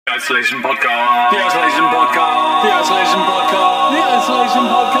The Isolation Podcast. The Isolation Podcast. The Isolation Podcast. The Isolation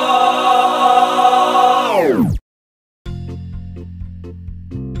Podcast.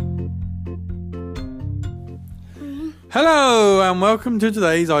 Hello and welcome to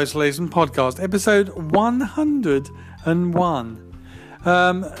today's Isolation Podcast, episode 101.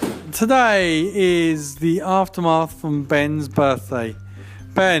 Today is the aftermath from Ben's birthday.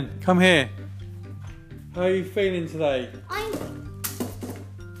 Ben, come here. How are you feeling today?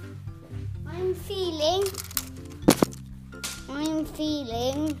 I'm feeling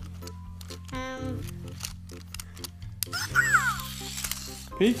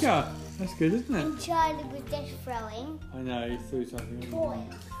Pika. That's good, isn't it? and Charlie was just throwing I know, he threw something. toys.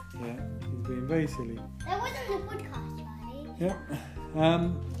 Yeah, he's being very silly. That wasn't the podcast, Charlie. Yeah.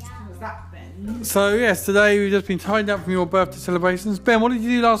 Was that Ben? So yes, today we've just been tied up from your birthday celebrations. Ben, what did you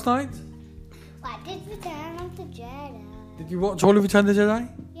do last night? I did Return of the Jedi. Did you watch all of Return of the Jedi?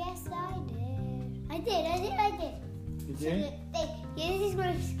 Yes, I did. I did. Did So, you? this is where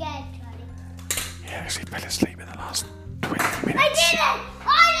I'm scared, Charlie. Yeah, actually fell asleep in the last 20 minutes. I didn't!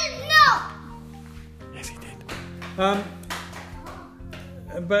 I didn't know! Yes, he did.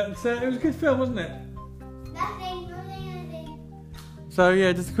 But it was a good film, wasn't it? Nothing. So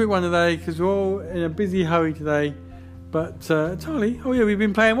yeah, just a quick one today because we're all in a busy hurry today. But Charlie, oh yeah, we've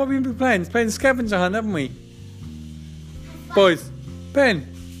been playing. What have we been playing? Playing scavenger hunt, haven't we? Boys, Ben,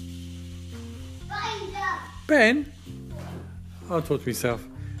 Ben. I'll talk to myself.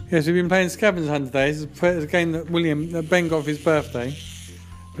 Yes, we've been playing scavenger hunt today. This is a game that Ben got for his birthday,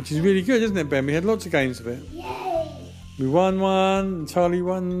 which is really good, isn't it, Ben? We had lots of games of it. Yay! We won one. Charlie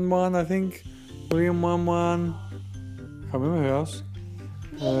won one, I think. William won one. Can't remember who else.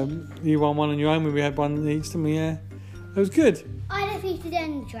 You won one on your own when we had one each, didn't we? Yeah. It was good. I defeated the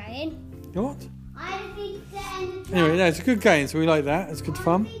Ender Dragon. What? I defeated the Ender Dragon. Anyway, no, it's a good game, so we like that. It's good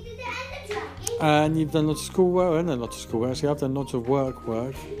fun. I defeated the Ender Dragon. And you've done lots of schoolwork. Well, not lots of schoolwork. Actually, I've done lots of work.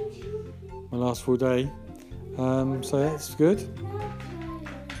 My last full day. So that's good.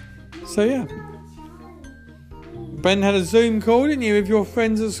 So yeah. Ben had a Zoom call, didn't you, with your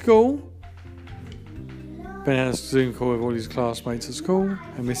friends at school? Ben had a Zoom call with all his classmates at school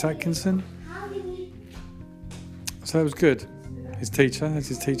and Miss Atkinson. So that was good. His teacher, that's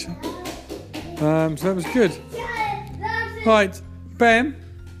his teacher. So that was good. Right, Ben.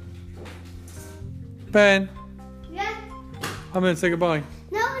 Ben, Yeah? I'm going to say goodbye.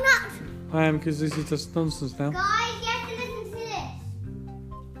 No, we're not. I am, because this is just nonsense now. Guys, you have to listen to this.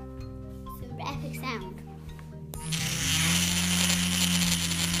 It's an epic sound.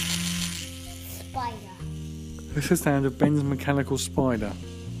 Spider. This is the sound of Ben's mechanical spider.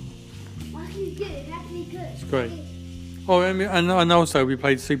 What is good? It's actually good. It's great. Oh, and also we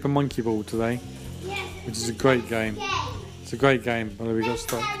played Super Monkey Ball today, Yes. which is a great game. It's a great game, although we got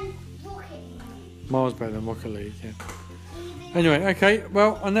stuck. Miles better than Rocket League, yeah. Anyway, okay,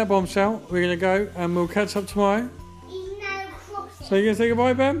 well, on that bombshell, we're going to go and we'll catch up tomorrow. So you're going to say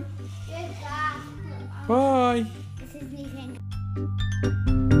goodbye, Ben? Bye. This is Nathan.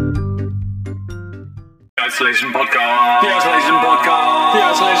 The Isolation Podcast. The Isolation Podcast. The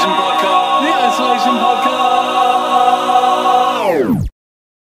Isolation Podcast.